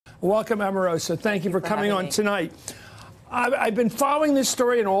Welcome, Omarosa. Thank you for coming on tonight. I've been following this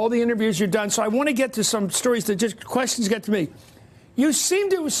story and all the interviews you've done, so I want to get to some stories that just questions get to me. You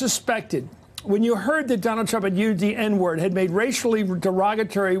seem to have suspected when you heard that Donald Trump had used the N-word, had made racially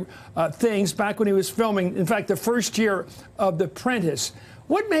derogatory things back when he was filming, in fact, the first year of The Apprentice.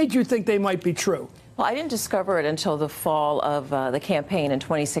 What made you think they might be true? Well, I didn't discover it until the fall of the campaign in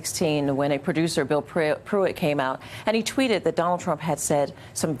 2016 when a producer, Bill Pruitt, came out and he tweeted that Donald Trump had said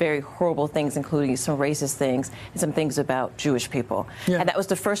some very horrible things, including some racist things and some things about Jewish people. Yeah. And that was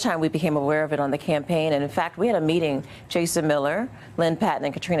the first time we became aware of it on the campaign. And in fact, we had a meeting, Jason Miller, Lynn Patton,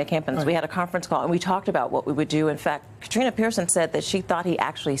 and Katrina Kempens. Right. We had a conference call and we talked about what we would do. In fact, Katrina Pearson said that she thought he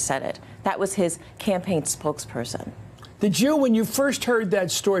actually said it. That was his campaign spokesperson. Did you, when you first heard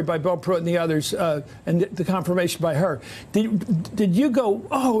that story by Bill Pruitt and the others, and the confirmation by her, did you go,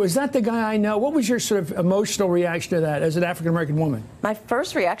 oh, is that the guy I know? What was your sort of emotional reaction to that as an African-American woman? My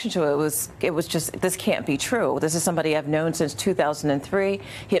first reaction to it was just, this can't be true. This is somebody I've known since 2003.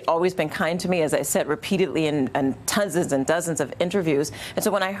 He had always been kind to me, as I said, repeatedly in dozens and dozens of interviews. And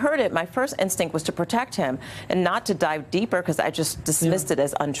so when I heard it, my first instinct was to protect him and not to dive deeper because I just dismissed it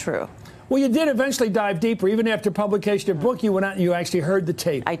as untrue. Well, you did eventually dive deeper. Even after publication of your book, you went out and you actually heard the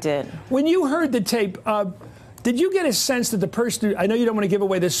tape. I did. When you heard the tape, did you get a sense that the person, I know you don't want to give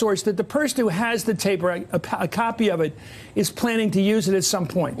away the source, that the person who has the tape or a copy of it is planning to use it at some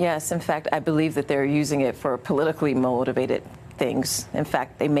point? Yes. In fact, I believe that they're using it for politically motivated things. In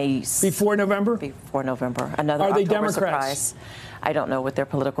fact, they may... Before November? Before November. Another Are they October Democrats? Surprise. I don't know what their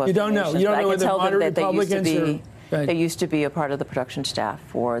political You don't know? You don't know whether they're moderate Republicans? They used to be a part of the production staff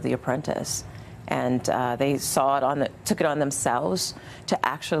for The Apprentice, and they took it on themselves to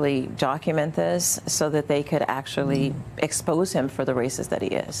actually document this so that they could actually expose him for the racist that he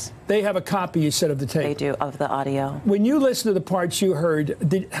is. They have a copy, you said, of the tape. They do, of the audio. When you listened to the parts you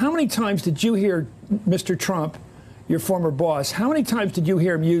heard, how many times did you hear Mr. Trump, your former boss, how many times did you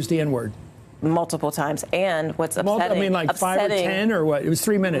hear him use the N-word? Multiple times. And what's upsetting... I mean, like 5 or 10 or what? It was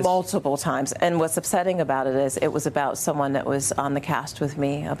 3 minutes. Multiple times. And what's upsetting about it is it was about someone that was on the cast with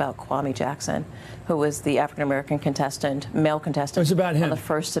me, about Kwame Jackson, who was the African-American contestant, male contestant. It was about him. On the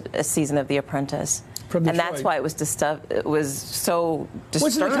first season of The Apprentice. From Detroit. And that's why it was so disturbing.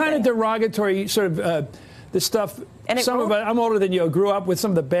 Was it the kind of derogatory sort of the stuff... And I'm older than you. I grew up with some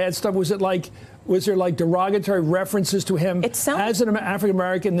of the bad stuff. Was there like derogatory references to him as an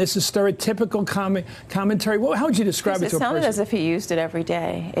African-American? This is stereotypical commentary. How would you describe it to a person? It sounded as if he used it every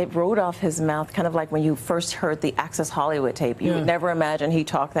day. It rolled off his mouth, kind of like when you first heard the Access Hollywood tape. You would never imagine he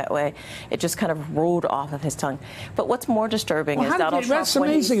talked that way. It just kind of rolled off of his tongue. But what's more disturbing is Donald Trump. That's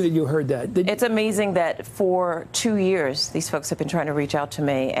amazing that you heard that. It's amazing that for 2 years, these folks have been trying to reach out to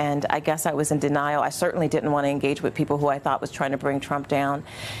me, and I guess I was in denial. I certainly didn't want to engage with people who I thought was trying to bring Trump down.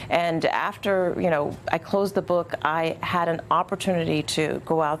 And after, I closed the book, I had an opportunity to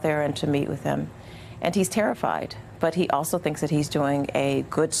go out there and to meet with him. And he's terrified, but he also thinks that he's doing a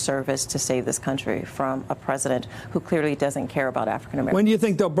good service to save this country from a president who clearly doesn't care about African Americans. When do you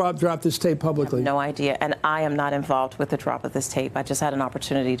think they'll drop this tape publicly? I have no idea, and I am not involved with the drop of this tape. I just had an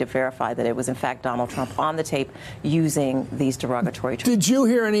opportunity to verify that it was in fact Donald Trump on the tape using these derogatory terms. Did you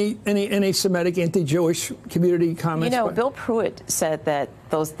hear any anti-Semitic, anti-Jewish community comments? Bill Pruitt said that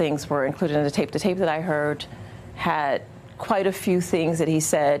those things were included in the tape. The tape that I heard had quite a few things that he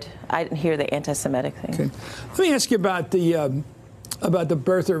said. I didn't hear the anti-Semitic thing. Okay. Let me ask you about the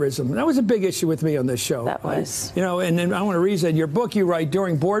birtherism. That was a big issue with me on this show. That was. And then I want to read in your book you write,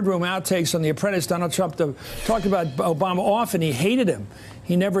 during boardroom outtakes on The Apprentice, Donald Trump talked about Obama often. He hated him.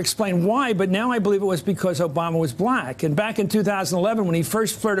 He never explained why, but now I believe it was because Obama was black. And back in 2011, when he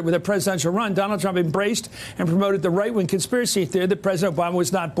first flirted with a presidential run, Donald Trump embraced and promoted the right-wing conspiracy theory that President Obama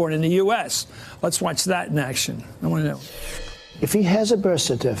was not born in the U.S. Let's watch that in action. I want to know. If he has a birth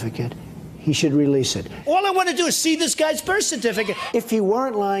certificate, he should release it. All I want to do is see this guy's birth certificate. If he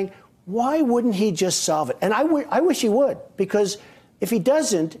weren't lying, why wouldn't he just solve it? And I wish he would, because if he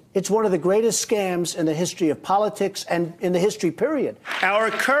doesn't, it's one of the greatest scams in the history of politics and in the history period.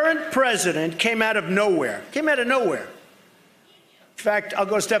 Our current president came out of nowhere. In fact, I'll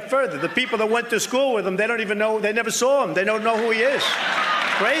go a step further. The people that went to school with him, they don't even know, they never saw him. They don't know who he is.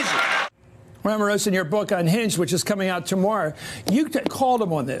 Crazy. Omarosa, in your book Unhinged, which is coming out tomorrow, you called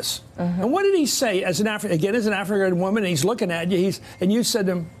him on this. And what did he say as an African woman, and he's looking at you, and you said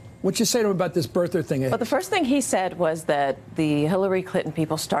to him, what'd you say to him about this birther thing? Well, the first thing he said was that the Hillary Clinton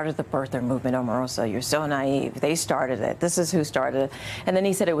people started the birther movement, Omarosa. You're so naive. They started it. This is who started it. And then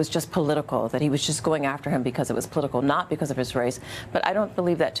he said it was just political, that he was just going after him because it was political, not because of his race. But I don't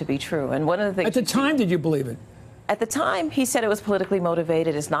believe that to be true. And one of the things... At the time, did you believe it? At the time, he said it was politically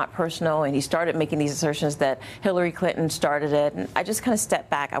motivated, it's not personal, and he started making these assertions that Hillary Clinton started it. And I just kind of stepped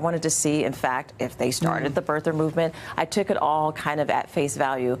back. I wanted to see, in fact, if they started the birther movement. I took it all kind of at face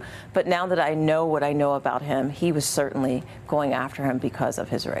value. But now that I know what I know about him, he was certainly going after him because of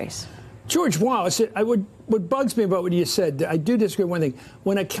his race. George Wallace, what bugs me about what you said, I do disagree with one thing.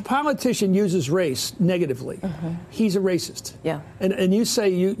 When a politician uses race negatively, he's a racist. Yeah. And you say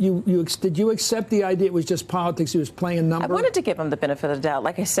did you accept the idea it was just politics, he was playing a number? I wanted to give him the benefit of the doubt.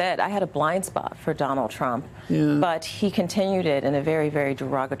 Like I said, I had a blind spot for Donald Trump, but he continued it in a very, very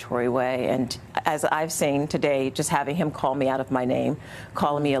derogatory way. And as I've seen today, just having him call me out of my name,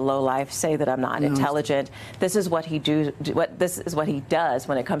 calling me a lowlife, say that I'm not intelligent. This is what he does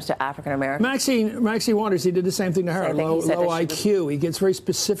when it comes to African Americans. Maxine Waters, he did the same thing to her. Low IQ. He gets very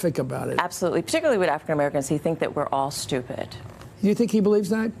specific about it. Absolutely. Particularly with African Americans, he think that we're all stupid. Do you think he believes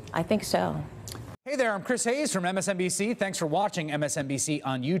that? I think so. Hey there, I'm Chris Hayes from MSNBC. Thanks for watching MSNBC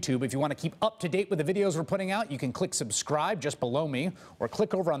on YouTube. If you want to keep up to date with the videos we're putting out, you can click subscribe just below me or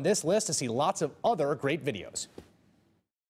click over on this list to see lots of other great videos.